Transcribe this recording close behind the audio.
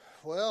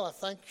Well, I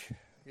thank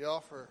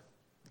y'all for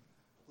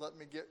letting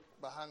me get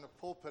behind the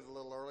pulpit a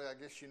little early. I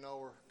guess you know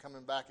we're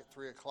coming back at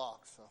 3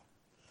 o'clock, so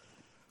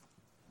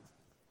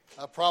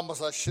I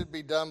promise I should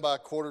be done by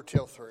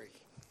 3:15.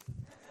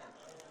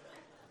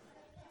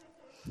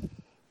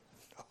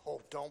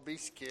 Oh, don't be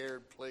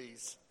scared,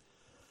 please.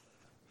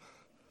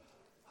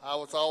 I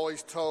was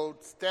always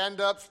told,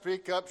 stand up,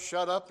 speak up,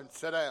 shut up, and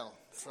sit down.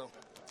 So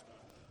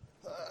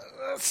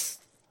that's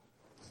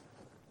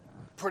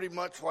pretty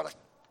much what I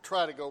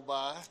try to go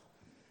by.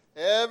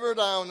 Every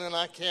now and then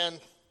I can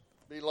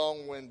be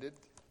long-winded,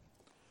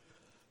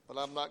 but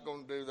I'm not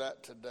going to do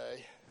that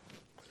today.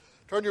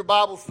 Turn your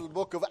Bibles to the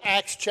book of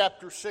Acts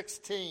chapter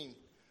 16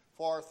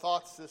 for our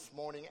thoughts this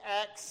morning.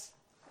 Acts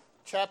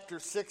chapter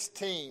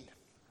 16.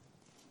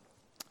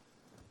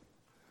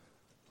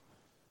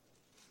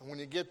 And when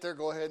you get there,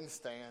 go ahead and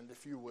stand,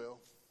 if you will.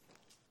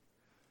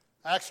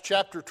 Acts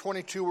chapter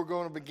 22, we're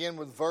going to begin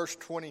with verse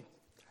 20.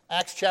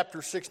 Acts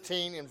chapter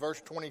 16 and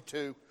verse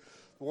 22.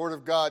 The Word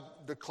of God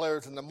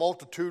declares, and the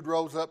multitude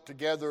rose up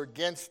together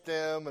against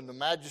them, and the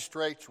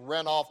magistrates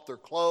rent off their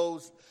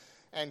clothes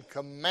and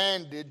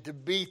commanded to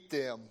beat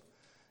them.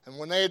 And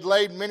when they had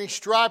laid many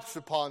stripes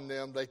upon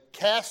them, they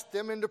cast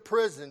them into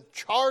prison,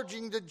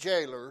 charging the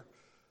jailer to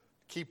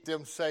keep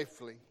them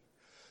safely,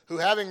 who,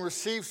 having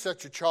received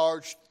such a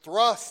charge,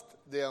 thrust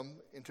them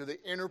into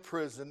the inner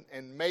prison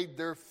and made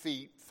their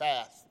feet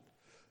fast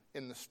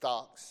in the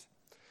stocks.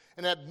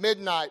 And at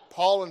midnight,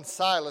 Paul and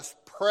Silas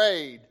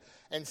prayed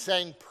and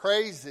sang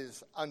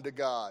praises unto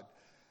God.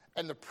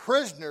 And the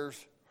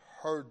prisoners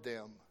heard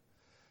them.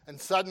 And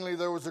suddenly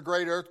there was a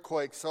great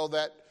earthquake, so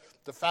that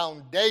the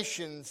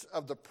foundations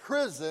of the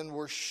prison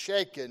were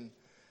shaken.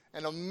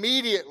 And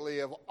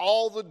immediately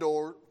all the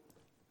doors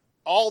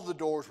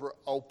were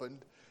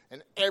opened,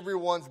 and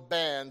everyone's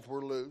bands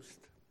were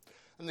loosed.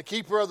 And the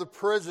keeper of the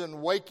prison,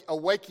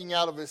 awaking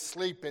out of his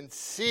sleep and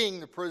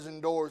seeing the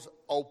prison doors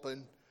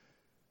open,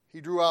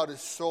 he drew out his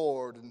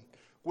sword and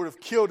would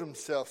have killed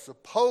himself,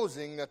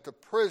 supposing that the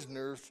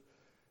prisoners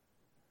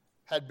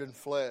had been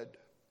fled.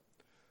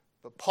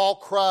 But Paul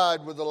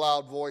cried with a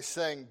loud voice,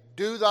 saying,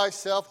 Do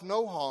thyself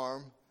no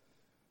harm,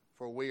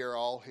 for we are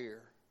all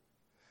here.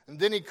 And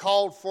then he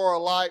called for a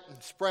light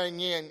and sprang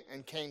in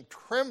and came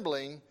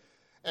trembling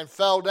and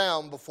fell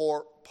down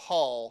before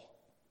Paul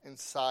and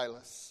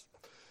Silas,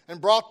 and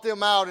brought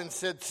them out and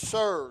said,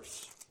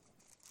 Sirs,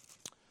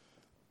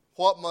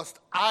 what must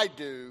I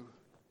do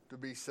to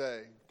be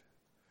saved?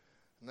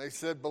 And they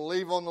said,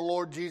 Believe on the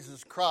Lord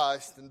Jesus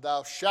Christ, and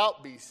thou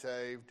shalt be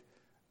saved,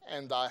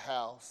 and thy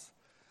house.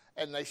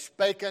 And they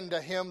spake unto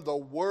him the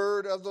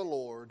word of the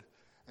Lord,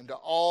 and to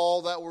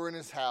all that were in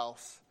his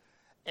house.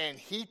 And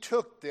he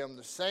took them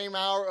the same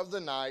hour of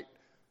the night,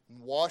 and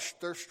washed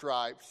their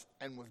stripes,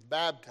 and was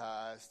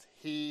baptized,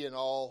 he and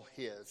all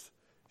his,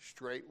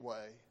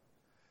 straightway.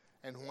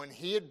 And when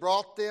he had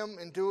brought them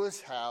into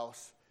his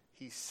house,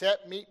 he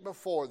set meat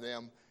before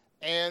them,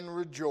 and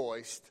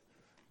rejoiced,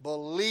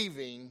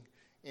 believing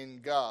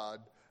in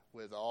God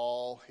with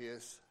all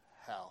his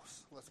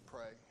house. Let's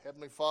pray.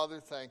 Heavenly Father,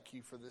 thank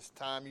you for this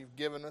time you've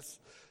given us.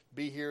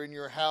 Be here in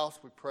your house.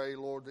 We pray,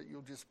 Lord, that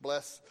you'll just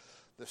bless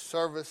the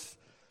service.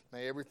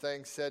 May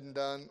everything said and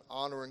done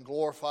honor and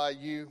glorify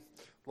you.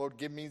 Lord,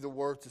 give me the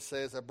words to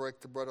say as I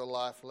break the bread of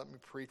life. Let me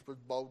preach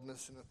with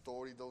boldness and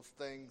authority those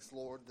things,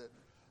 Lord, that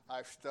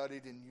I've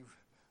studied and you've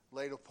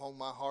laid upon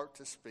my heart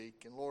to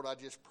speak. And Lord, I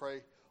just pray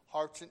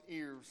hearts and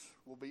ears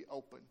will be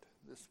opened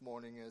this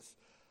morning as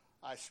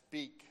I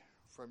speak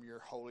from your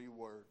holy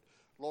word.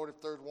 Lord, if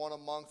there's one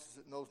amongst us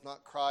that knows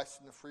not Christ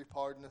and the free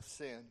pardon of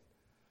sin,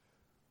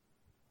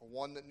 or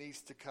one that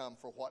needs to come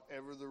for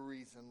whatever the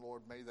reason,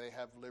 Lord, may they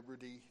have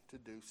liberty to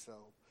do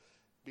so.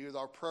 Be with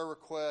our prayer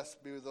requests.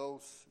 Be with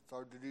those it's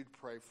our duty to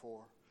pray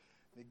for.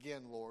 And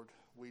again, Lord,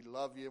 we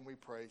love you and we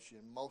praise you.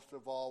 And most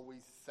of all, we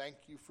thank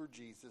you for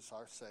Jesus,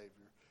 our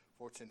Savior.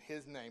 For it's in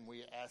his name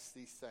we ask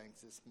these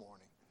things this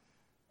morning.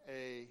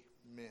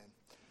 Amen.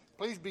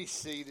 Please be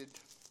seated.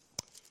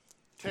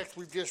 The text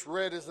we've just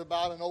read is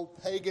about an old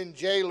pagan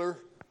jailer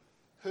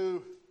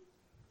who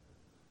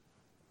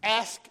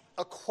asked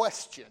a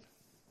question.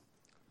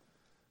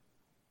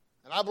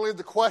 And I believe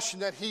the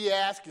question that he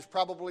asked is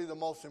probably the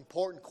most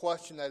important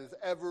question that has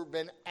ever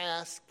been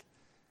asked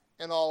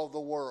in all of the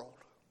world.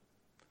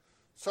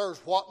 Sirs,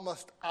 what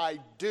must I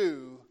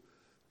do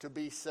to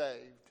be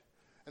saved?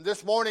 And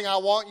this morning I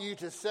want you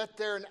to sit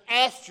there and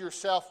ask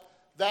yourself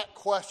that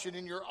question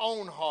in your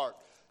own heart.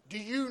 Do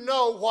you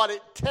know what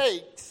it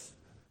takes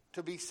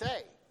to be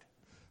saved?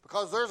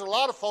 Because there's a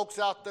lot of folks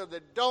out there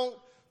that don't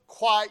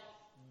quite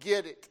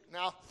get it.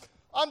 Now,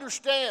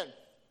 understand,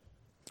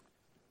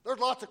 there's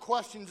lots of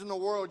questions in the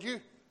world.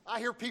 I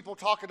hear people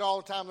talking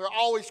all the time. They're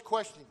always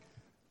questioning,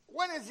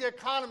 when is the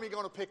economy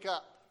going to pick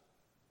up?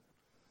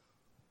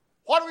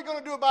 What are we going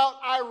to do about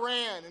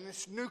Iran and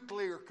its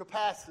nuclear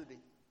capacity?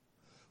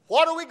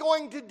 What are we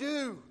going to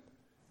do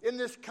in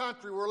this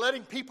country? We're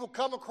letting people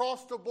come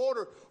across the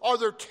border. Are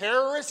there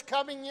terrorists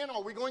coming in?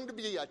 Are we going to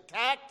be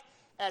attacked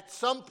at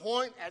some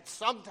point, at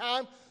some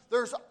time?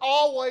 There's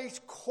always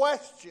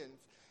questions.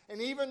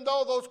 And even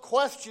though those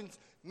questions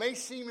may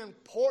seem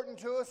important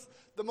to us,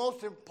 the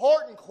most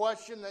important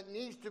question that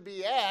needs to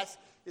be asked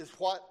is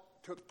what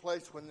took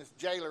place when this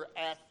jailer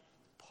asked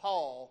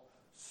Paul,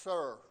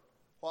 "Sir,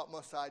 what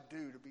must I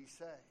do to be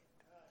saved?"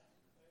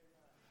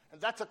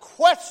 And that's a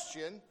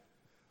question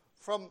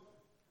from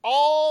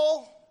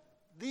all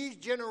these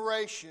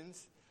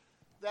generations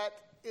that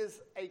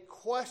is a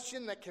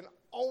question that can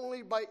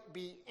only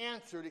be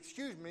answered,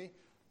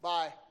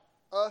 by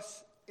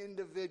us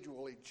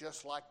individually,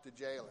 just like the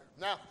jailer.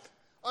 Now,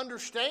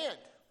 understand,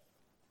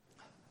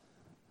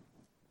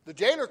 the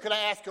jailer could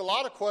have asked a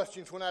lot of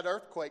questions when that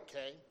earthquake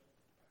came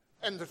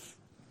and the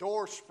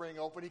doors spring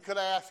open. He could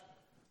have asked,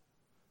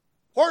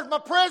 "Where's my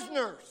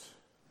prisoners?"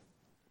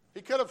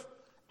 He could have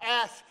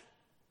asked,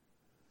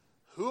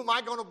 "Who am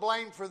I going to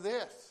blame for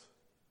this?"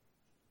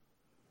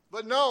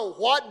 But no,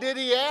 what did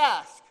he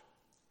ask?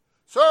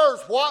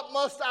 "Sirs, what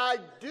must I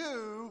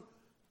do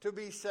to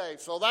be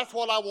saved?" So that's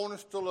what I want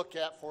us to look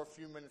at for a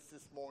few minutes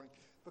this morning,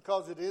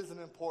 because it is an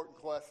important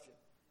question.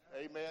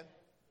 Amen.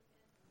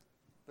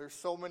 There's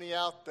so many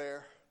out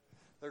there.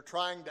 They're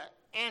trying to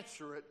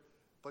answer it,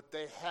 but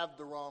they have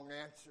the wrong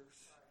answers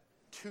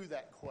to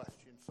that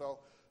question. So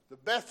the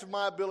best of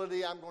my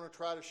ability, I'm going to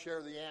try to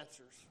share the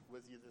answers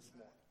with you this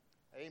morning.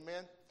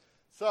 Amen.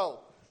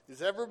 So,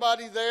 is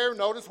everybody there?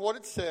 Notice what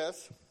it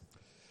says.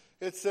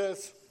 It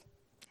says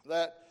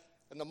that,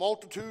 "And the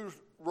multitude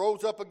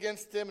rose up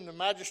against them, and the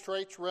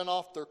magistrates rent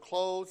off their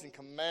clothes and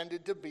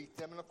commanded to beat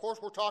them." And of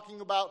course, we're talking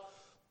about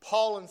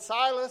Paul and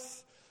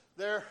Silas.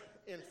 They're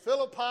in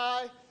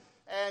Philippi.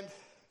 And,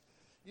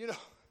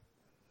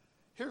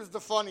 here's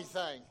the funny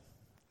thing.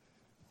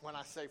 When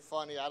I say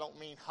funny, I don't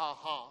mean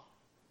ha-ha.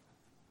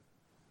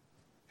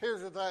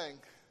 Here's the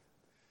thing.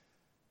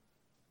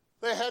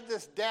 They had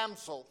this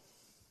damsel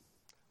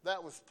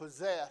that was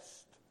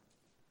possessed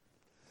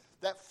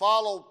that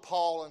followed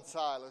Paul and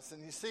Silas.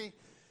 And you see,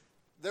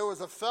 there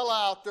was a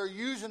fella out there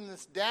using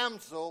this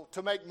damsel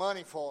to make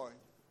money for him.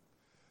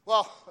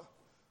 Well,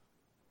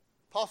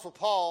 Apostle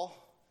Paul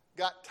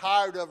got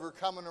tired of her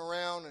coming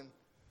around and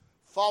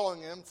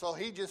following him, so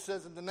he just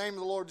says, "In the name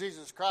of the Lord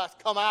Jesus Christ,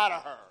 come out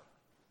of her."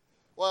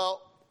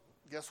 Well,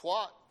 guess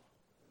what?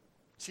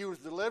 She was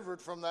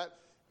delivered from that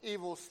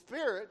evil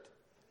spirit,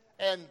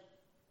 and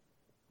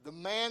the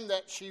man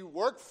that she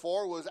worked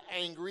for was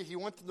angry. He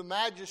went to the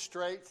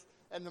magistrates,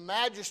 and the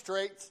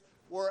magistrates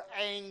were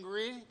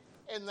angry,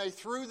 and they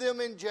threw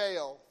them in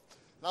jail.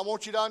 And I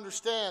want you to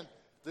understand,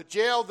 the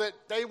jail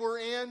that they were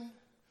in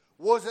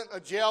wasn't a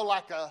jail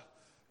like a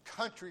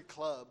country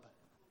club,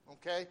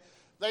 okay?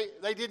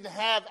 They didn't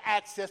have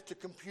access to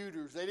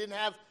computers. They didn't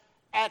have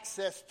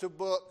access to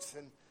books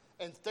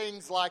and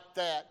things like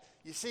that.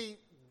 You see,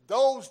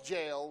 those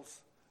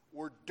jails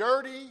were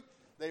dirty,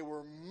 they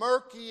were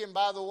murky, and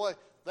by the way,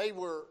 they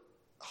were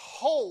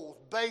holes,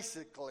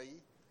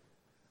 basically,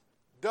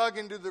 dug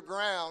into the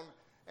ground,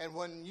 and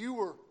when you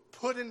were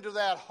put into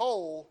that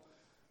hole,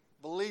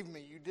 believe me,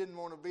 you didn't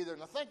want to be there.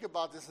 Now think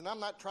about this, and I'm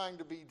not trying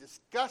to be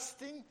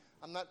disgusting,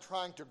 I'm not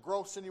trying to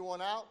gross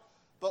anyone out,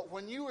 but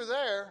when you were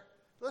there,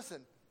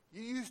 listen,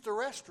 you used the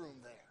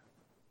restroom there.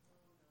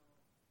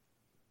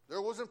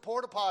 There wasn't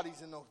porta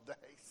potties in those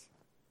days.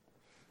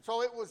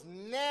 So it was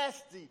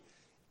nasty.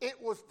 It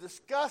was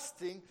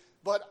disgusting.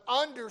 But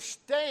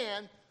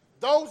understand,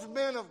 those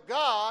men of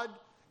God,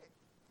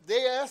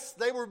 yes,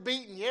 they were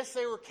beaten. Yes,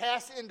 they were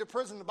cast into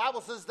prison. The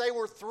Bible says they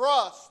were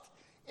thrust.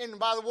 And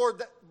by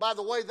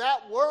the way,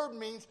 that word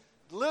means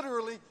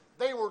literally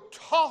they were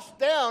tossed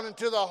down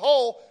into the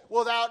hole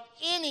without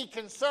any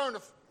concern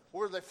of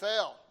where they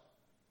fell.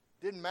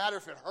 Didn't matter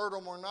if it hurt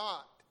them or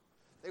not.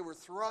 They were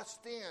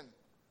thrust in.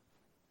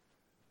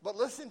 But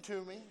listen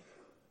to me.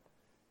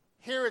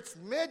 Here it's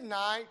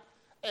midnight,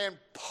 and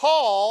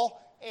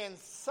Paul and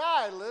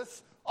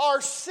Silas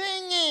are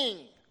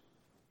singing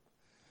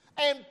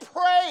and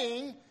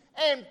praying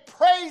and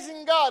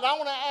praising God. I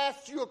want to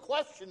ask you a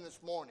question this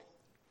morning.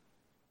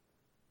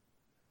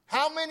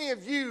 How many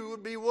of you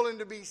would be willing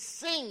to be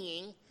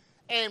singing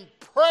and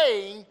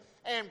praying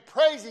and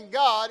praising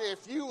God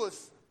if you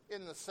was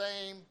in the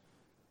same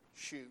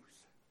shoes?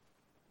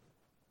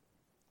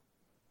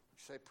 You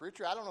say,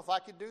 "Preacher, I don't know if I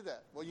could do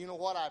that." Well, you know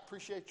what? I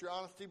appreciate your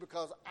honesty,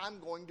 because I'm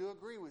going to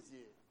agree with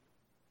you.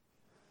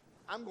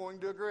 I'm going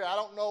to agree. I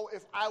don't know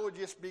if I would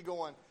just be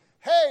going,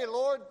 "Hey,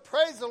 Lord,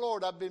 praise the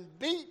Lord. I've been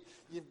beat.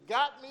 You've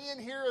got me in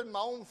here in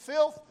my own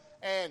filth.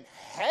 And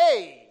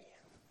hey,"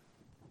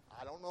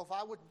 I don't know if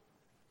I would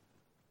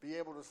be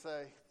able to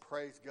say,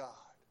 "Praise God."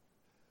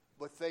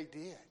 But they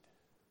did.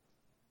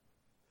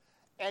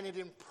 And it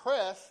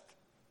impressed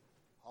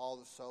all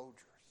the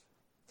soldiers.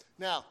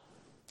 Now,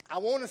 I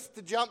want us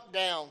to jump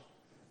down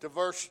to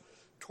verse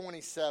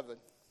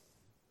 27,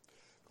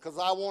 because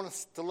I want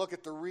us to look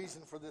at the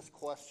reason for this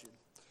question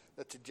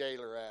that the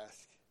jailer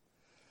asked.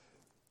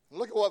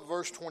 Look at what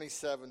verse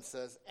 27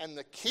 says. "And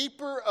the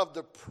keeper of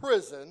the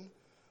prison,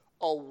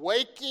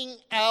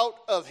 awaking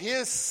out of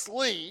his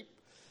sleep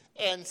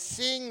and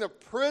seeing the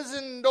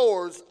prison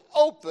doors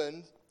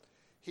open,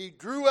 he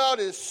drew out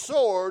his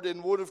sword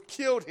and would have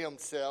killed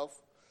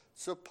himself,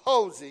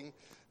 supposing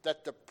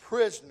that the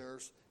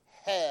prisoners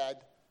had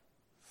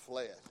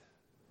fled.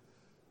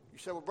 You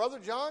say, well, Brother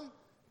John,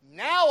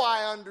 now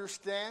I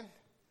understand.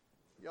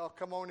 Y'all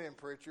come on in,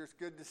 preacher. It's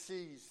good to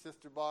see you,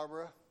 Sister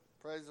Barbara.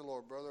 Praise the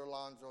Lord. Brother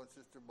Alonzo and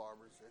Sister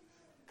Barbara here.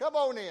 Come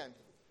on in.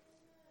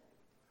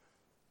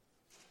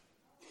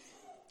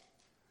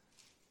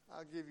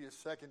 I'll give you a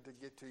second to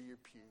get to your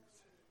pews.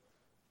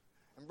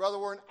 And brother,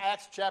 we're in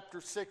Acts chapter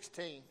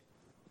 16.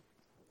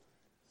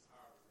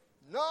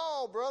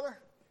 No, brother.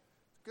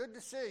 Good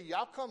to see you.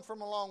 Y'all come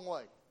from a long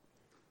way.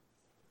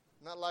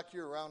 Not like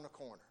you're around the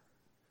corner.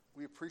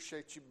 We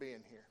appreciate you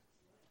being here.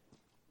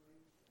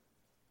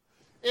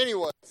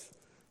 Anyways,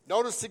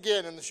 notice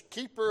again, and the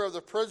keeper of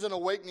the prison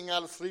awakening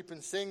out of sleep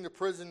and seeing the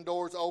prison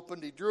doors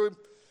opened, he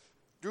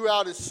drew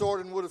out his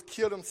sword and would have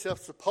killed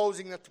himself,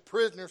 supposing that the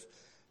prisoners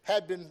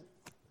had been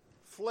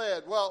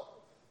fled. Well,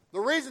 the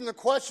reason the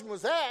question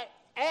was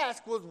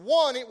asked was,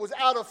 one, it was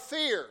out of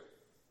fear.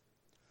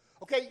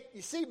 Okay,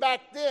 you see,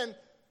 back then,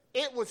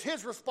 it was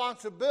his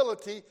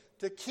responsibility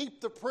to keep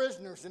the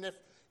prisoners, and if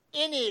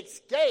any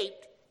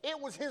escaped, it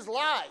was his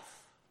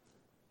life.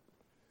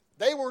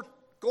 They were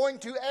going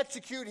to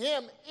execute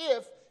him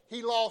if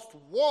he lost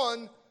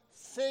one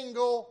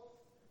single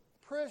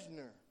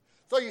prisoner.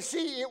 So you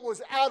see, it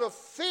was out of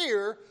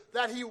fear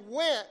that he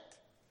went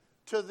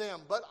to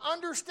them. But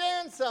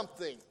understand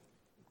something.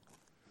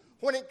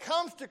 When it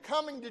comes to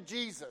coming to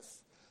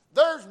Jesus,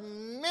 there's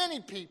many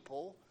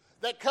people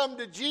that come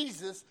to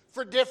Jesus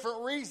for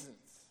different reasons.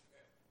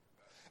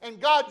 And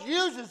God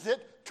uses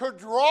it to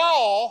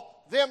draw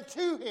them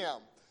to him.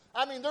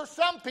 I mean, there's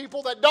some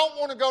people that don't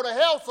want to go to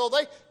hell, so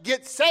they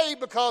get saved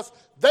because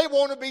they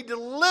want to be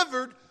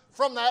delivered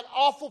from that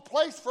awful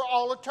place for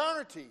all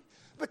eternity.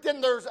 But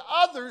then there's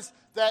others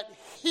that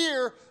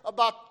hear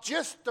about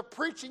just the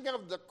preaching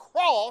of the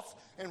cross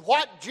and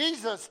what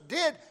Jesus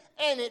did,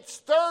 and it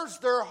stirs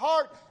their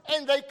heart,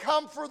 and they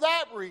come for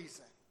that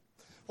reason.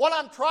 What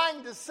I'm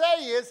trying to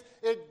say is,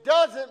 it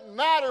doesn't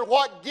matter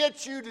what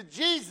gets you to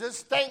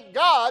Jesus. Thank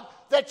God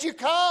that you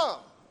come.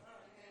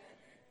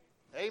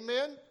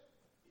 Amen.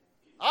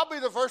 I'll be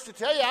the first to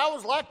tell you, I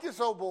was like this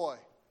old boy.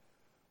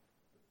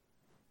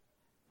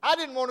 I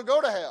didn't want to go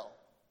to hell.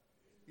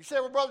 You say,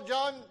 well, Brother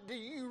John, do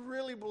you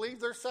really believe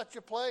there's such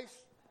a place?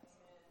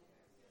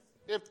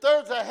 If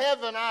there's a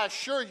heaven, I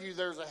assure you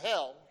there's a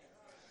hell.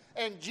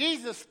 And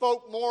Jesus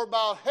spoke more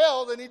about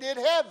hell than he did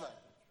heaven.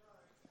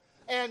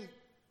 And,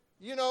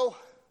 you know,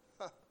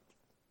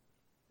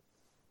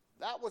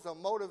 that was a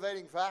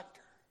motivating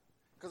factor.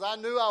 Because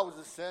I knew I was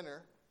a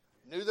sinner.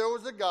 Knew there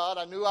was a God.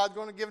 I knew I was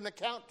going to give an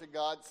account to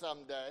God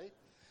someday.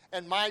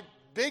 And my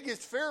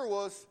biggest fear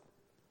was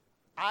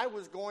I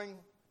was going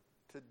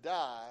to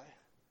die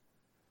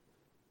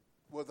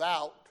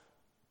without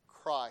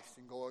Christ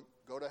and go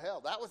to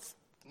hell. That was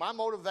my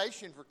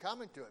motivation for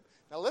coming to him.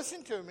 Now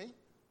listen to me.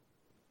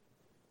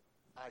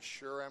 I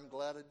sure am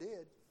glad I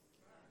did.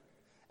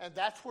 And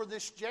that's where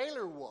this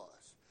jailer was.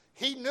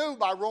 He knew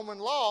by Roman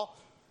law,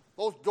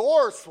 those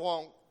doors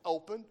swung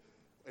open.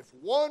 If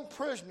one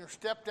prisoner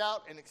stepped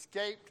out and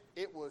escaped,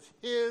 it was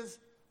his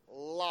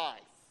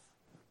life.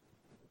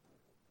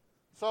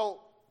 So,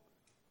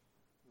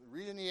 the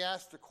reason he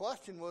asked the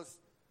question was,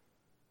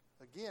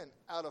 again,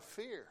 out of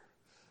fear.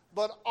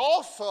 But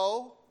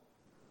also,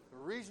 the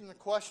reason the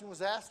question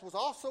was asked was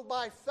also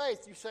by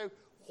faith. You say,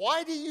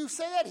 why do you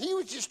say that? He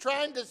was just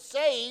trying to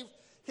save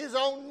his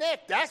own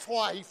neck. That's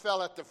why he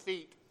fell at the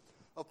feet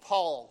of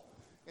Paul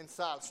and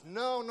Silas.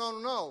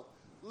 No.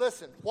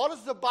 Listen, what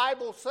does the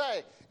Bible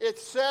say? It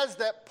says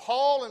that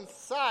Paul and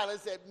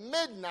Silas at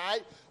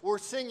midnight were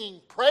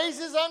singing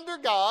praises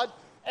unto God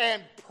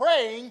and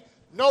praying.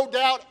 No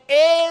doubt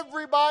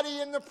everybody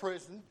in the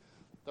prison,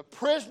 the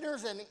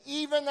prisoners, and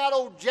even that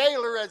old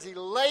jailer as he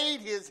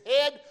laid his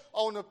head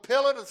on a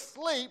pillow to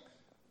sleep,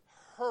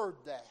 heard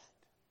that.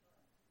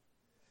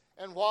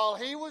 And while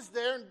he was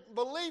there, and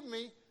believe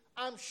me,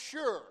 I'm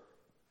sure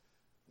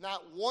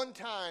not one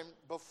time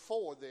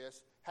before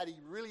this had he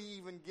really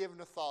even given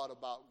a thought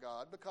about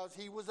God, because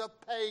he was a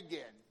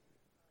pagan.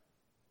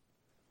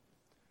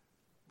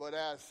 But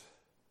as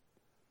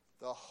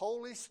the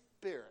Holy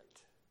Spirit,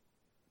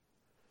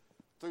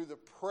 through the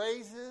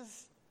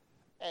praises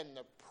and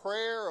the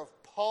prayer of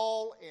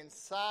Paul and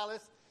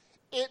Silas,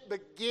 it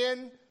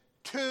began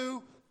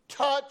to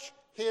touch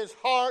his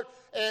heart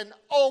and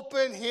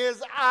open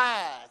his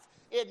eyes.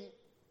 In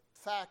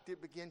fact,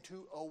 it began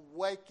to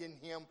awaken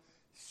him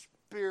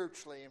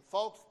spiritually. And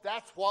folks,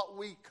 that's what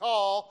we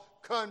call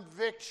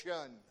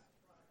conviction.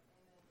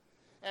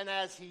 And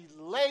as he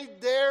laid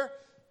there,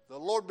 the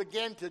Lord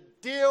began to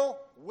deal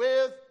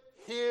with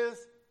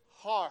his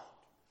heart.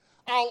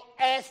 I'll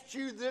ask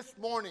you this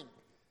morning,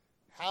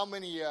 how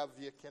many of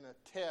you can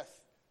attest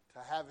to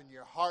having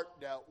your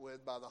heart dealt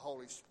with by the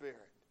Holy Spirit?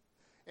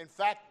 In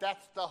fact,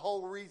 that's the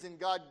whole reason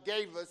God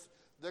gave us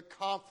the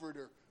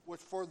Comforter, was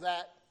for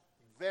that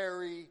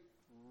very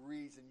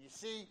reason. You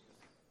see,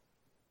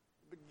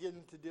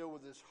 beginning to deal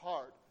with his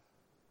heart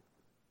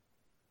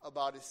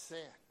about his sin.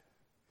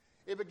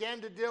 It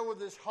began to deal with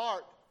his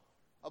heart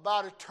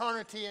about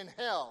eternity in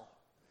hell.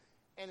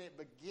 And it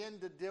began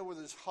to deal with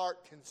his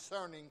heart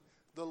concerning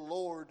the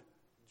Lord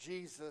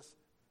Jesus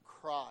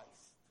Christ.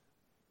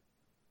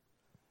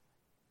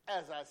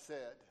 As I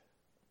said,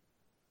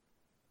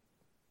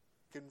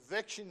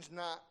 conviction's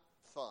not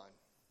fun.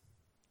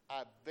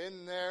 I've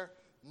been there.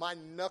 My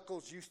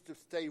knuckles used to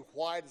stay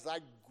white as I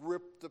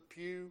gripped the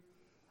pew.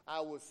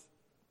 I was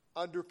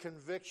under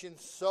conviction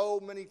so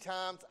many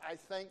times. I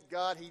thank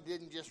God he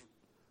didn't just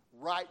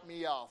write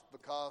me off,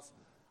 because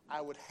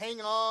I would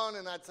hang on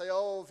and I'd say,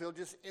 oh, if he'll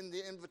just end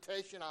the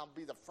invitation, I'll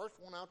be the first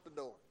one out the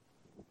door.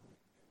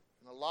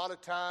 And a lot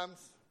of times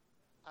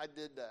I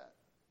did that.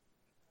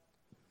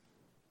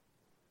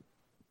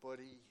 But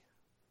he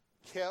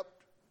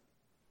kept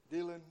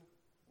dealing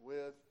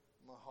with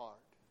my heart.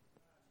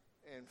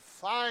 And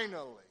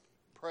finally,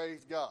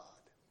 praise God,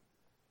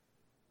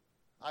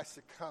 I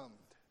succumbed.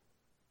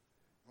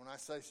 When I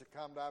say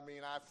succumbed, I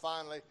mean I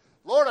finally,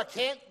 Lord, I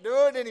can't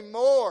do it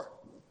anymore.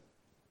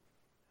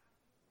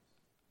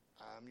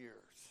 I'm yours.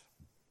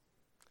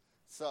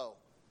 So,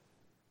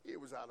 it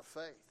was out of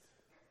faith.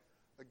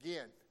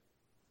 Again,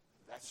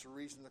 that's the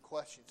reason the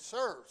question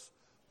serves.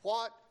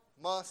 What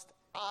must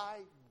I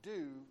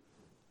do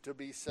to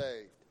be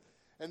saved?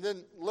 And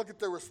then look at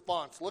the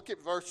response. Look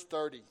at verse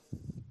 30.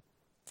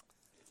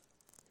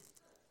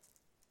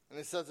 And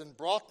it says, and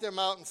brought them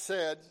out and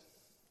said,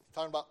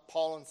 talking about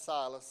Paul and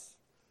Silas,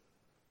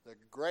 the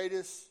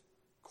greatest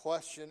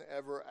question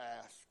ever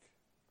asked.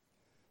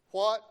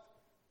 What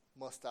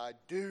must I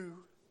do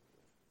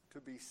to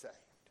be saved?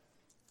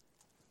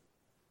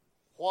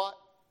 What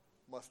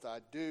must I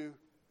do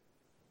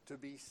to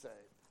be saved?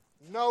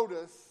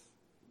 Notice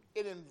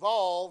it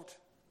involved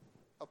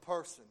a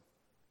person,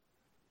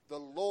 the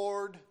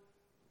Lord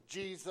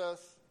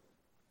Jesus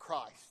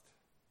Christ.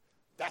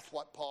 That's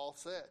what Paul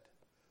said.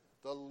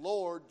 The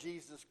Lord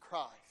Jesus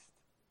Christ.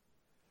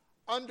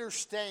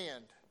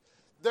 Understand,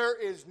 there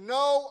is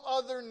no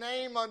other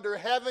name under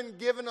heaven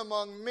given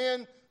among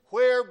men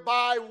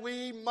whereby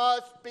we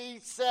must be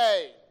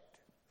saved.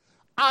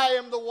 I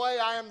am the way,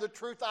 I am the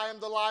truth, I am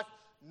the life.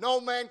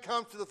 No man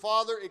comes to the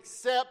Father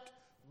except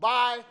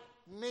by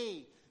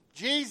me.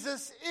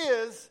 Jesus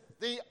is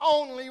the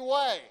only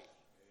way.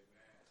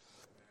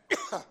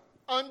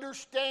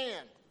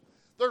 Understand,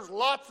 there's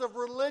lots of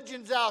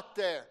religions out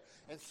there.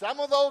 And some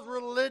of those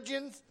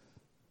religions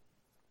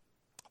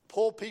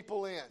pull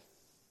people in.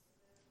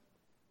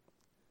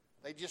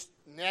 They just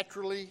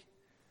naturally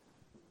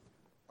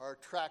are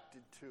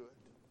attracted to it.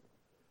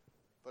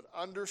 But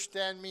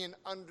understand me and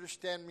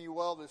understand me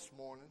well this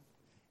morning.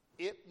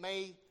 It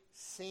may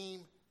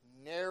seem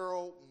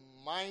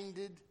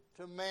narrow-minded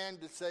to man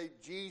to say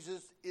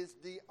Jesus is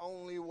the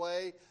only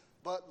way,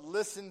 but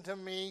listen to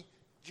me,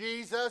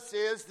 Jesus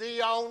is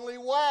the only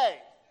way.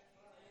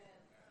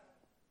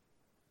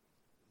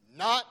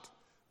 Not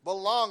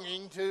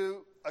belonging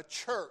to a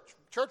church.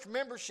 Church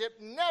membership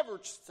never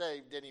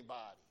saved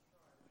anybody.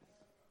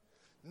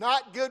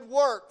 Not good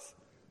works.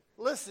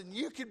 Listen,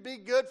 you could be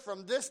good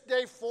from this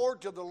day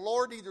forward till the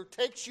Lord either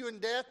takes you in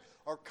death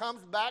or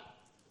comes back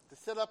to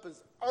set up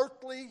his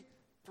earthly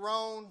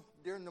throne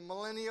during the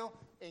millennial.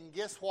 And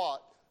guess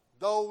what?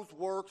 Those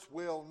works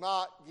will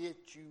not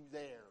get you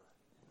there.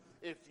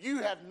 If you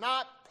have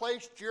not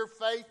placed your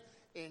faith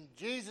in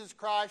Jesus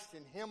Christ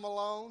and him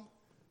alone,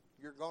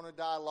 you're going to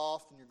die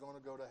lost and you're going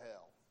to go to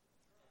hell.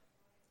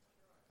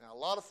 Now, a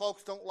lot of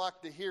folks don't like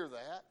to hear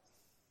that,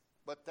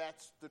 but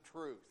that's the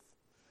truth.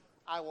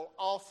 I will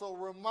also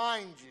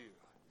remind you,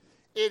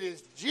 it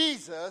is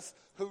Jesus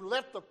who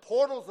left the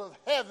portals of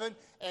heaven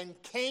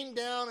and came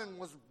down and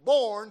was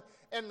born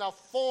in the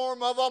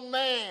form of a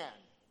man.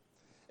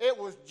 It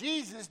was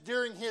Jesus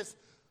during his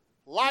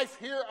life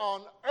here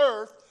on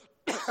earth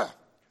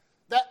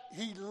that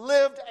he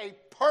lived a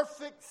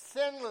perfect,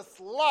 sinless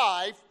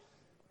life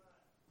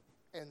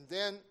and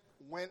then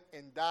went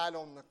and died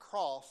on the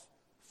cross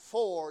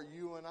for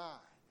you and I.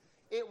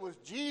 It was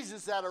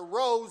Jesus that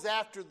arose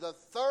after the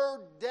third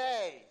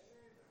day.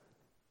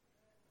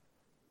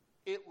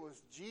 It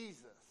was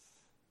Jesus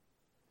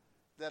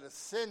that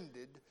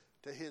ascended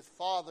to his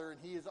Father, and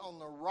he is on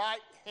the right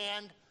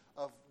hand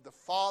of the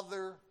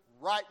Father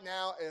right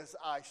now as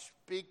I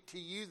speak to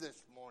you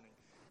this morning.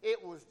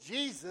 It was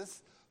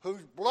Jesus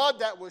whose blood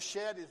that was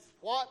shed is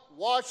what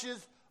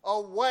washes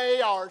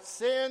away our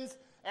sins,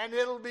 and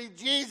it'll be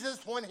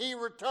Jesus when he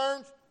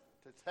returns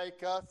to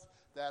take us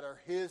that are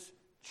his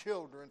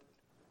children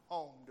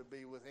home to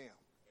be with him.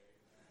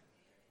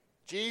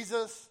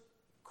 Jesus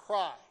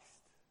Christ.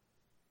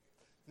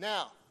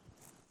 Now,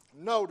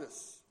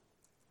 notice,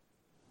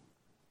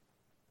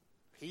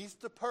 he's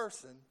the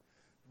person,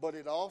 but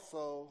it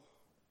also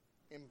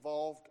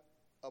involved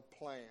a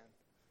plan.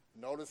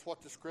 Notice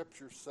what the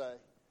scriptures say.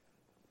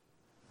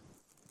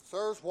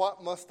 Sirs,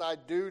 what must I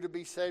do to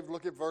be saved?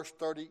 Look at verse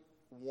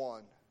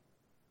 31.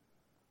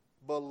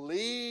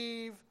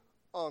 Believe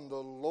on the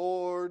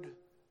Lord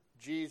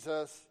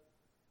Jesus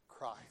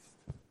Christ.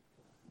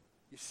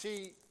 You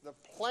see, the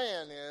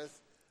plan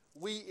is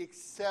we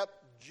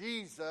accept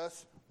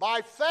Jesus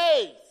by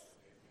faith.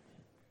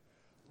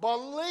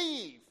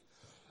 believe.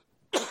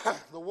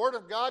 The Word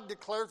of God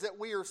declares that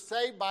we are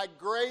saved by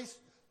grace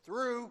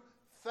through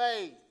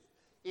faith.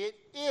 It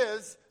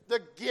is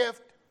the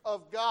gift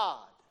of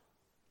God.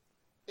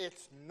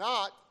 It's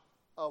not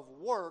of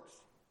works,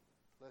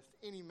 lest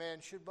any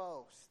man should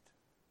boast.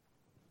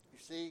 You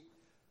see,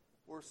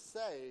 we're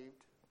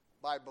saved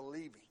by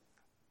believing.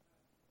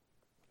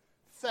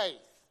 Faith.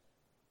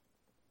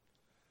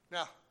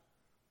 Now,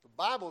 the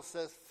Bible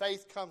says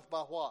faith comes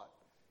by what?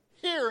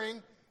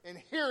 Hearing, and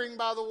hearing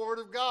by the Word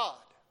of God.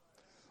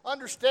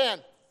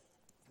 Understand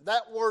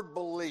that word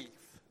belief.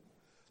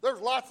 There's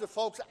lots of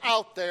folks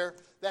out there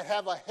that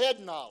have a head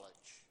knowledge.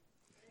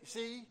 You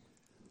see,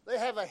 they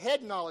have a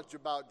head knowledge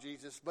about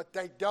Jesus, but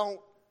they don't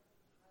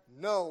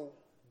know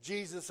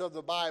Jesus of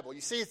the Bible.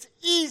 You see, it's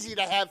easy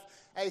to have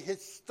a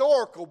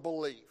historical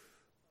belief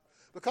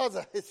because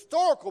a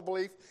historical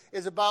belief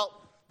is about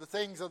the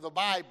things of the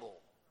Bible.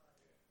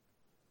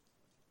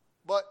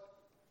 But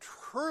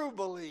true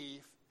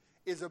belief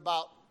is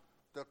about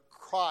the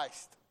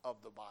Christ of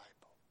the Bible.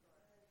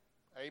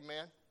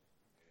 Amen?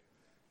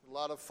 A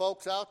lot of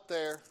folks out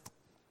there.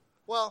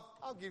 Well,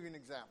 I'll give you an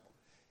example.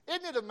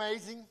 Isn't it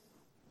amazing?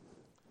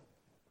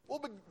 We'll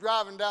be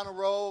driving down the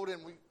road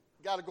and we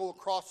got to go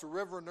across the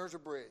river and there's a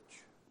bridge.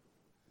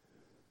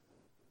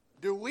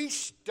 Do we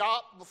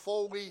stop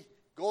before we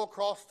go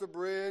across the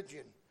bridge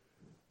and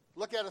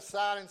look at a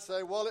sign and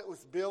say, well, it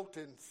was built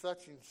in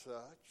such and such,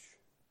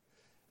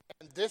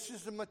 and this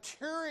is the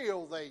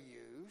material they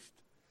used,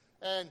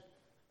 and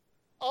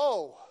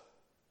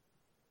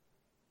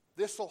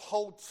this will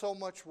hold so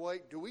much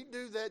weight? Do we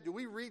do that? Do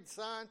we read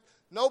signs?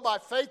 No, by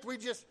faith we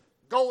just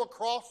go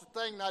across the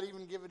thing, not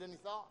even give it any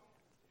thought.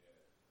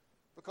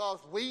 Because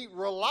we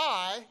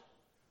rely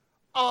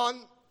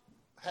on,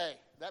 hey,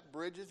 that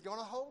bridge is going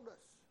to hold us.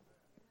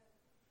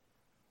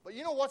 But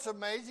you know what's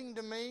amazing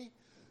to me?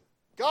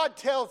 God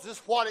tells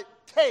us what it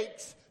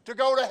takes to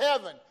go to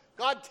heaven.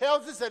 God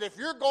tells us that if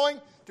you're going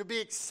to be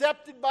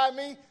accepted by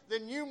me,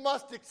 then you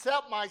must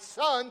accept my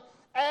Son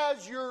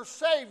as your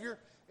Savior.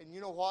 And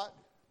you know what?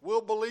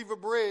 We'll believe a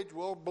bridge,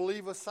 we'll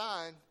believe a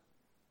sign.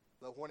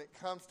 But when it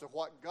comes to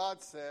what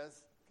God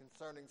says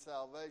concerning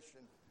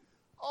salvation,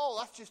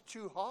 that's just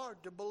too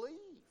hard to believe.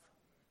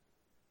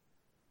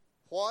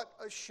 What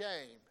a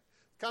shame.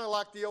 Kind of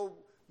like the old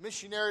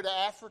missionary to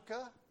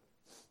Africa.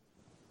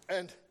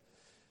 And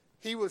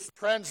he was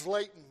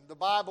translating the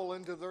Bible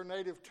into their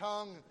native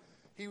tongue.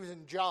 He was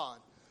in John.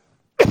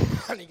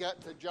 And he got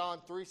to John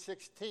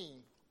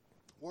 3:16,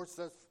 where it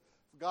says,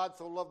 God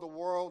so loved the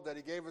world that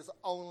he gave his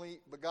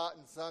only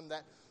begotten Son,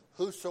 that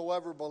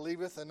whosoever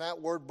believeth, and that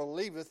word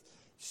believeth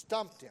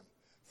stumped him.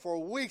 For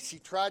weeks he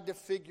tried to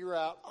figure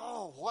out,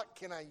 what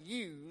can I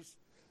use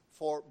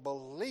for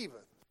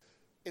believeth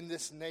in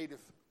this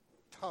native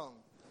tongue?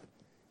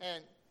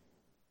 And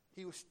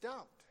he was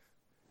stumped.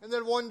 And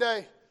then one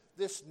day,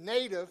 this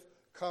native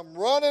come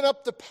running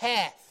up the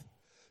path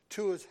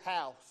to his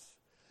house.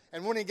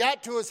 And when he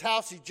got to his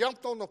house, he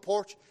jumped on the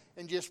porch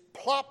and just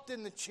plopped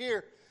in the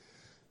chair.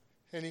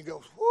 And he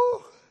goes,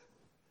 whoo.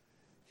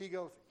 He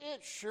goes,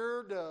 it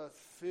sure does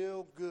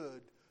feel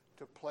good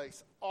to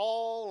place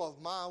all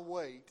of my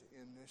weight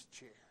in this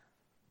chair.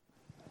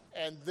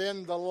 And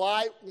then the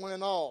light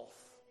went off.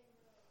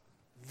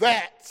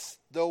 That's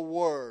the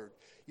word.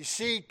 You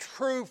see,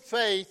 true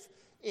faith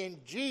in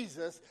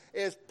Jesus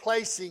is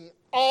placing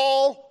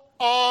all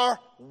our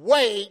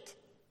weight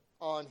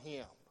on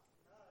him.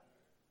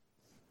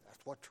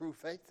 That's what true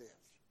faith is.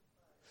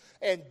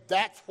 And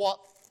that's what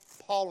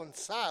Paul and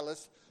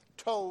Silas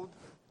told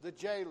the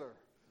jailer.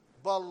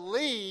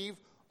 Believe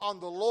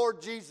on the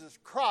Lord Jesus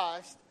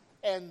Christ,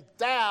 and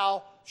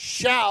thou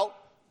shalt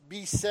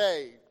be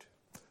saved.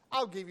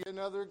 I'll give you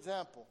another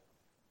example.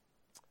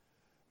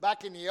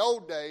 Back in the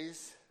old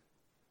days,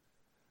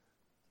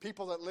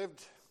 people that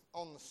lived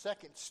on the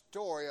second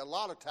story a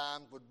lot of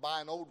times would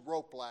buy an old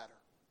rope ladder.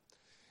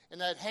 And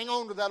they'd hang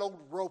on to that old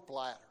rope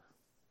ladder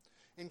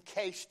in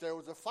case there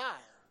was a fire.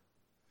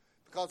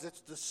 Because it's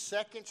the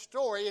second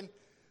story, and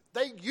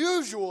they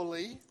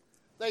usually,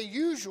 let's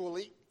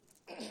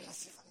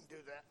see if I can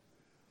do that,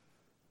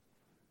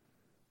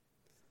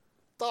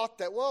 thought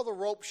that, the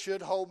rope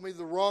should hold me,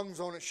 the rungs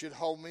on it should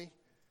hold me.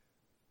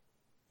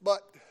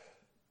 But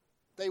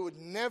they would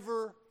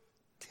never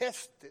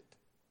test it.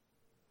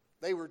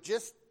 They were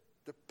just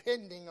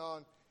depending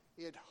on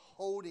it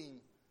holding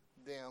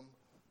them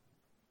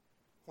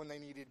when they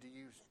needed to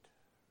use it.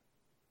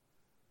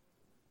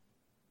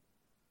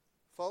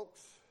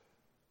 Folks,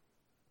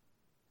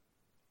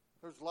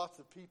 there's lots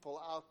of people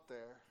out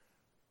there,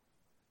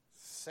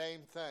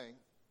 same thing.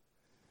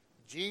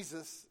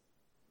 Jesus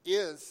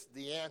is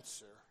the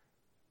answer.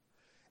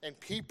 And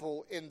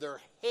people in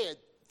their head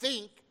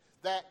think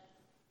that,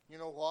 you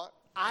know what,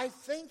 I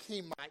think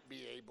he might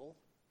be able.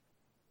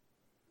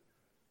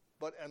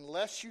 But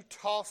unless you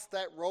toss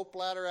that rope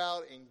ladder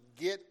out and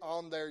get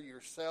on there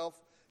yourself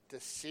to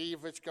see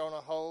if it's going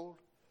to hold,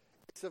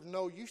 it's of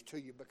no use to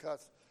you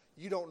because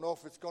you don't know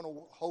if it's going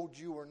to hold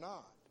you or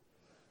not.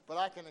 But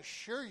I can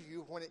assure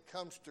you when it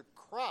comes to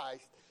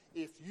Christ,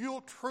 if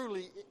you'll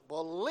truly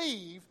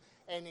believe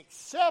and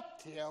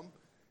accept him,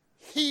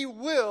 he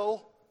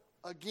will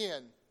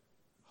again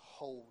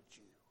hold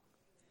you.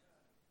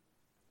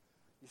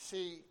 You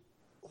see,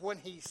 when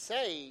he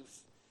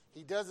saves,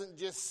 he doesn't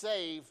just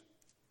save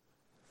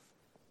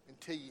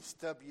until you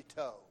stub your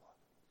toe,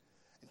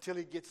 until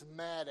he gets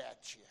mad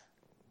at you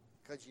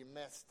because you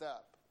messed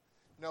up.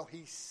 No,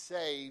 he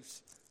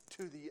saves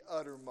to the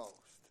uttermost.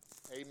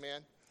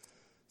 Amen.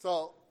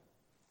 So,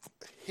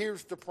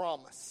 here's the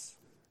promise.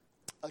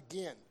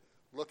 Again,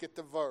 look at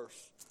the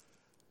verse.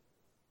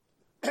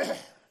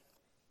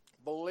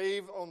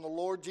 Believe on the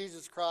Lord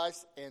Jesus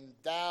Christ, and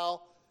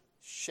thou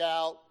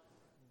shalt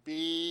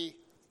be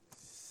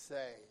saved.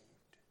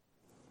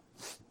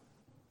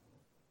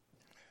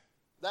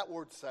 That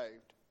word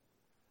saved,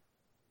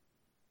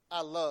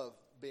 I love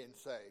being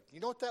saved. You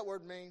know what that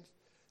word means?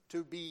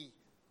 To be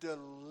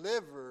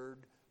delivered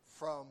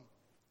from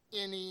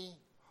any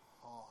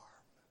harm.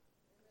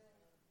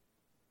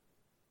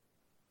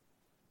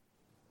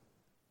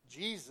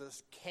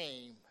 Jesus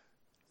came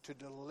to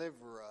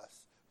deliver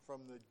us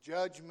from the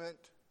judgment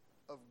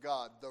of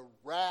God, the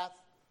wrath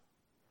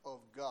of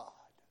God.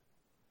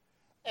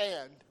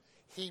 And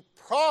he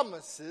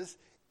promises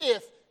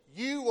if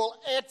you will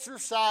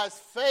exercise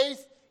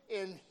faith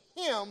in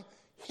him,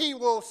 he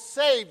will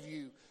save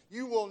you.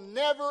 You will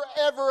never,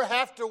 ever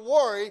have to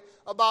worry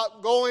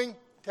about going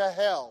to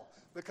hell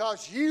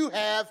because you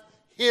have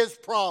his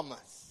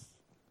promise.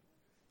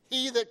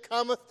 He that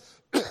cometh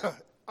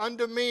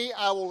unto me,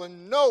 I will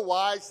in no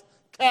wise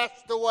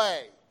cast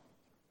away.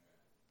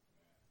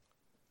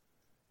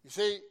 You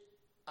see,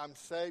 I'm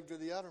saved to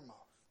the uttermost.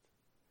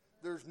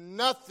 There's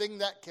nothing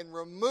that can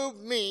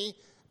remove me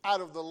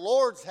out of the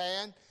Lord's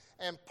hand,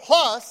 and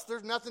plus,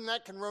 there's nothing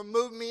that can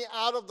remove me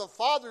out of the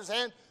Father's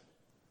hand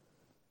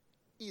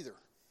either.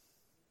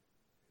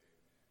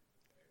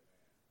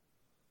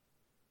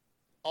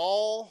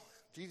 All,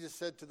 Jesus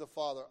said to the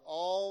Father,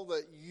 all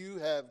that you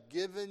have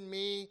given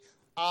me,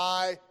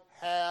 I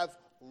have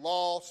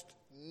lost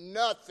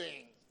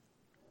nothing.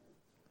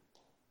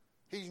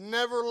 He's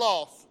never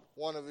lost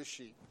one of his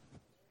sheep.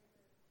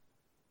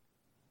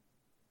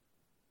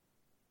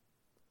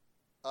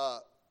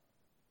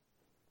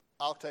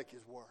 I'll take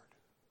his word.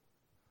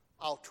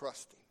 I'll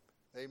trust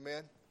him.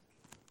 Amen.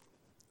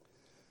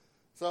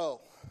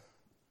 So,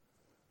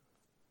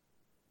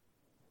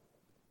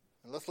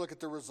 and let's look at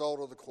the result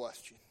of the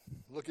question.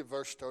 Look at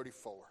verse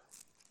 34.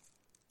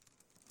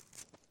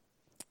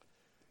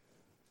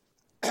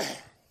 And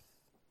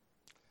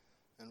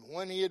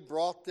when he had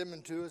brought them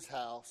into his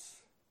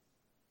house,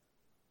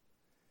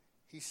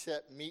 he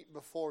set meat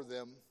before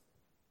them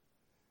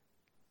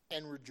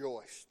and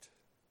rejoiced,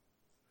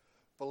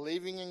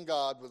 believing in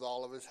God with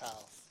all of his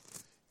house.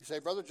 You say,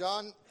 Brother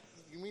John,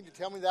 you mean to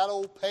tell me that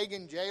old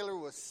pagan jailer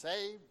was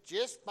saved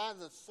just by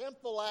the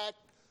simple act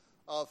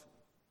of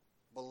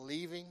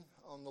believing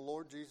on the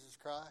Lord Jesus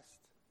Christ?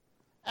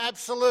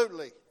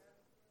 Absolutely.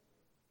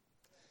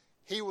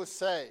 He was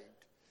saved.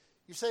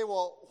 You say,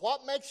 well,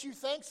 what makes you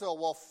think so?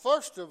 Well,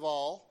 first of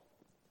all,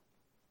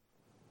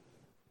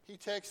 he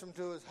takes them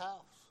to his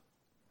house.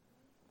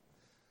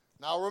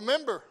 Now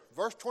remember,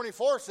 verse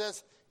 24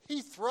 says,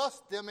 he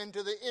thrust them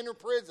into the inner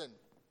prison.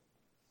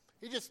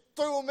 He just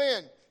threw them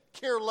in,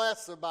 care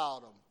less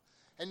about them.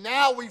 And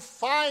now we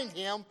find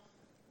him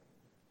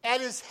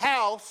at his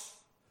house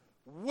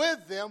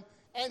with them,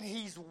 and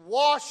he's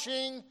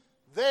washing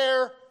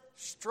their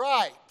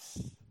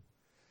stripes.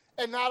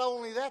 And not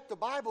only that, the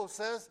Bible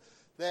says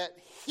that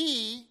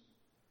he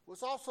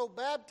was also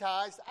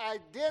baptized,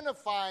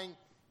 identifying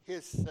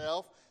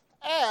himself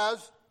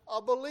as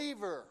a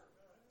believer.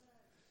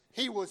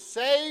 He was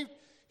saved,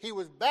 he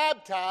was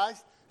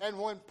baptized, and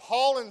when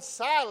Paul and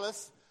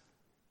Silas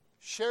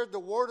shared the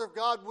word of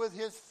God with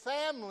his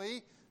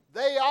family,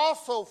 they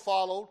also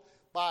followed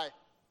by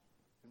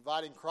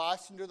inviting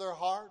Christ into their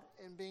heart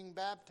and being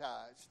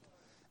baptized.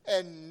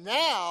 And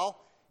now,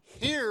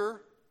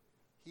 here,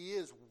 he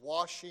is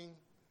washing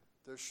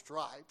their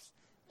stripes,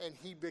 and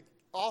he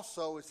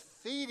also is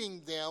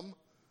feeding them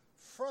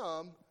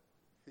from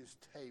his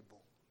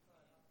table.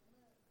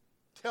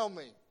 Tell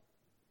me,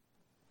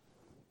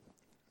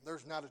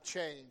 there's not a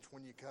change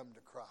when you come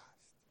to Christ.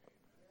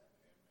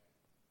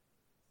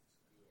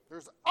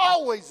 There's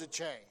always a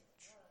change.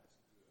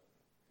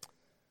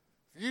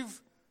 If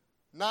you've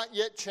not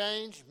yet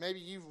changed, maybe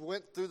you've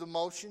went through the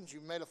motions,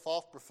 you've made a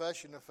false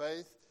profession of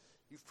faith,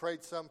 you've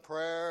prayed some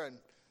prayer, and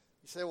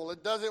you say, well,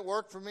 it doesn't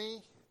work for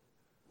me.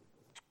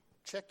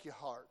 Check your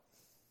heart.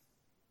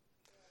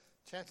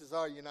 Chances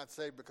are you're not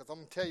saved, because I'm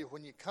going to tell you,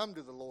 when you come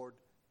to the Lord,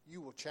 you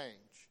will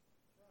change.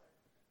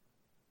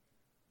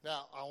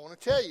 Now, I want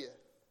to tell you,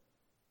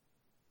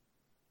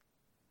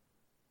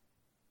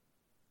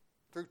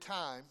 through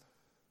time,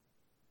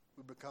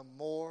 we become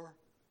more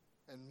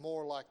and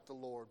more like the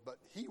Lord, but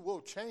he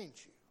will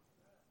change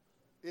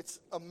you. It's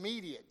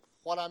immediate.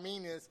 What I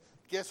mean is,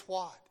 guess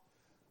what?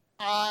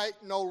 I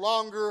no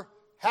longer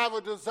have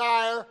a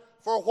desire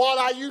for what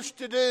I used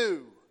to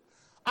do.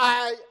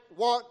 I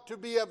want to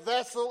be a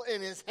vessel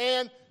in his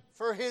hand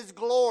for His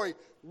glory.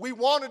 We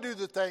want to do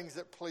the things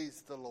that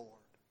please the Lord.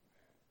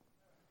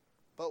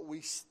 But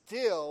we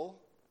still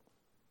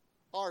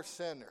are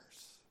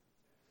sinners.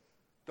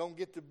 Don't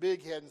get the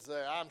big head and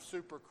say, I'm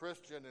super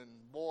Christian and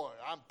boy,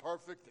 I'm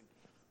perfect, and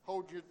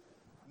hold your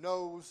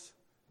nose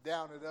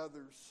down at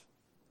others.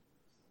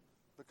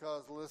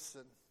 Because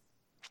listen,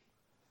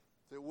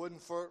 if it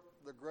wasn't for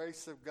the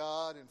grace of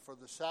God and for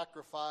the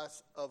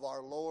sacrifice of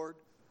our Lord,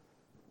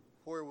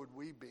 where would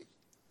we be?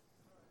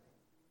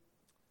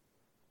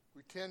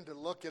 We tend to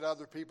look at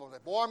other people and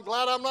say, boy, I'm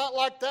glad I'm not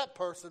like that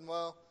person.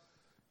 Well,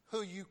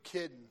 who you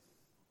kidding?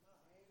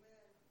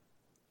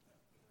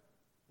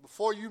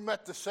 Before you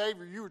met the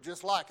Savior, you were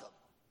just like him.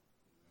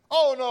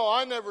 Oh, no,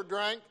 I never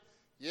drank.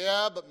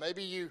 Yeah, but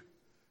maybe you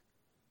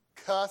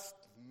cussed.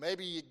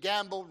 Maybe you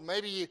gambled.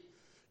 Maybe you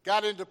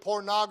got into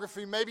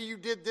pornography. Maybe you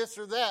did this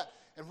or that.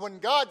 And when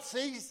God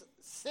sees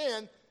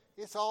sin,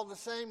 it's all the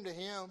same to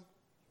Him.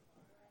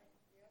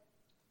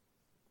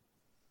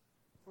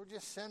 We're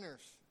just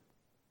sinners.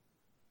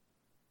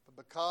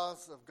 But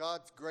because of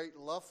God's great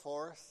love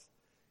for us,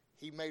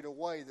 He made a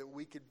way that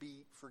we could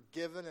be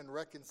forgiven and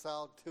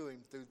reconciled to Him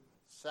through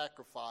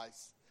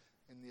sacrifice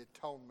and the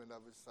atonement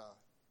of His Son.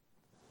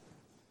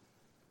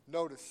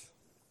 Notice,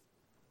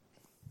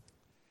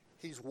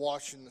 He's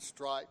washing the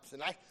stripes.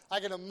 And I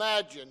can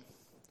imagine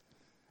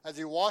as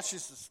He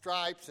washes the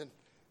stripes and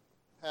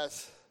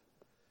as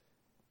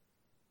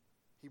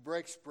He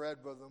breaks bread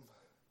with them,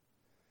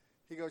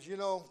 He goes, you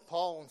know,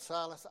 Paul and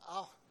Silas,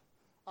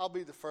 I'll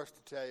be the first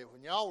to tell you,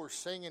 when y'all were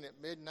singing at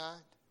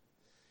midnight,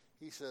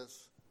 He says,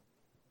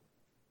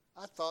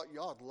 I thought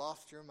y'all had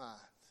lost your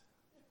minds.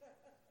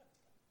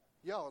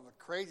 Y'all are the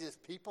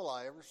craziest people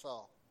I ever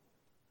saw.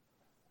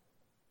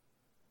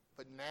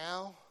 But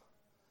now,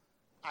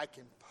 I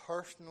can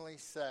personally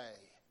say,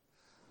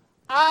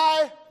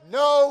 I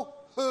know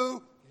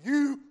who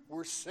you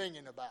were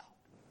singing about.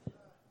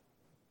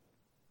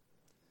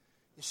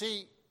 You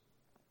see,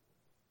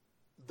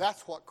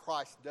 that's what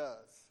Christ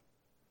does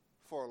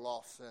for a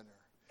lost sinner.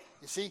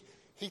 You see,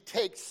 He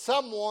takes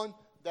someone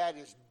that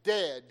is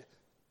dead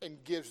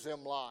and gives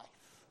them life.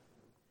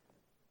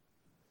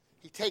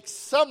 He takes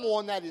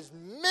someone that is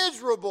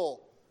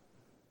miserable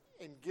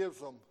and gives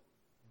them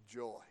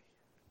joy.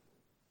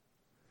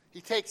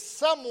 He takes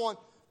someone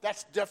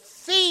that's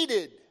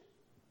defeated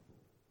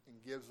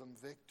and gives them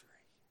victory.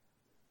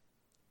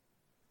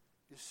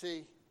 You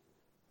see,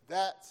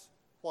 that's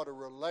what a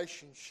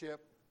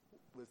relationship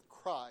with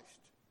Christ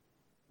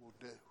will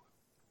do.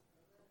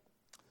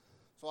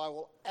 So I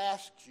will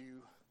ask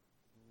you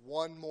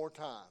one more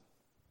time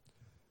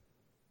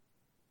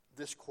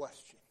this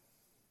question.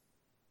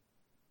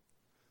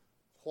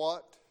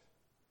 What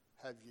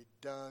have you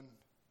done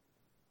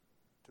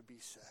to be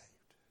saved?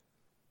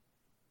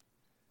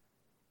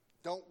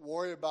 Don't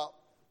worry about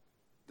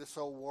this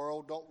old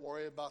world. Don't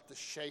worry about the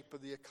shape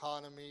of the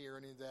economy or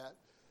any of that.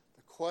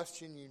 The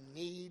question you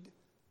need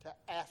to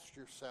ask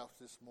yourself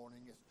this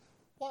morning is,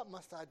 what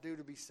must I do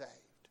to be saved?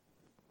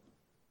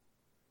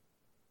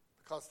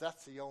 Because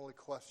that's the only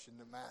question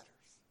that matters.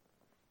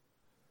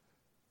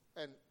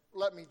 And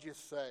let me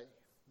just say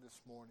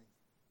this morning,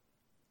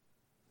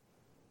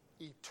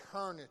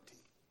 eternity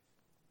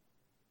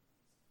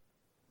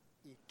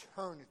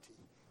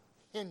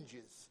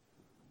hinges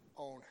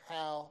on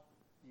how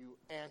you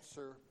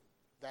answer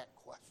that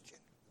question.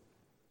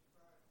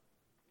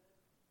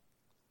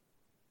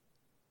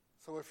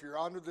 So if you're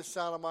under the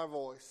sound of my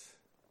voice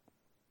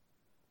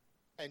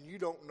and you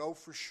don't know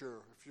for sure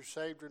if you're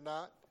saved or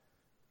not,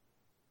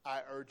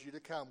 I urge you to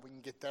come. We can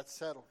get that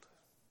settled.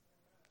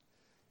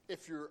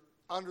 If you're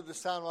under the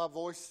sound of my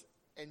voice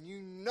and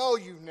you know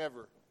you've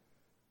never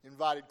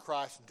invited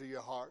Christ into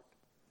your heart,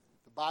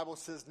 the Bible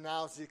says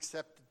now is the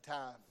accepted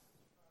time.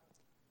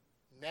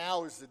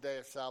 Now is the day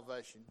of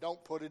salvation.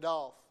 Don't put it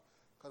off,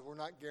 because we're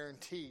not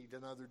guaranteed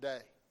another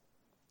day.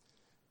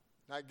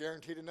 Not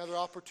guaranteed another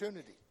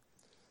opportunity.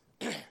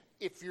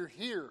 If you're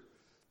here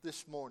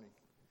this morning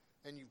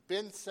and you've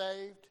been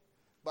saved,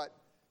 but,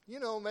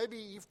 maybe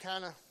you've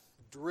kind of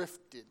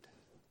drifted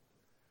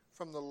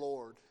from the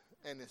Lord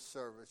and His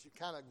service. You've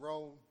kind of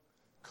grown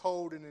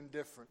cold and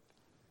indifferent.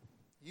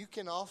 You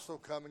can also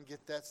come and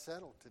get that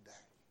settled today.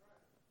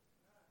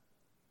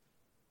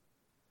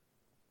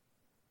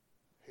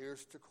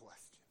 Here's the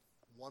question.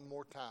 One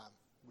more time.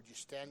 Would you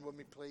stand with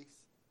me, please?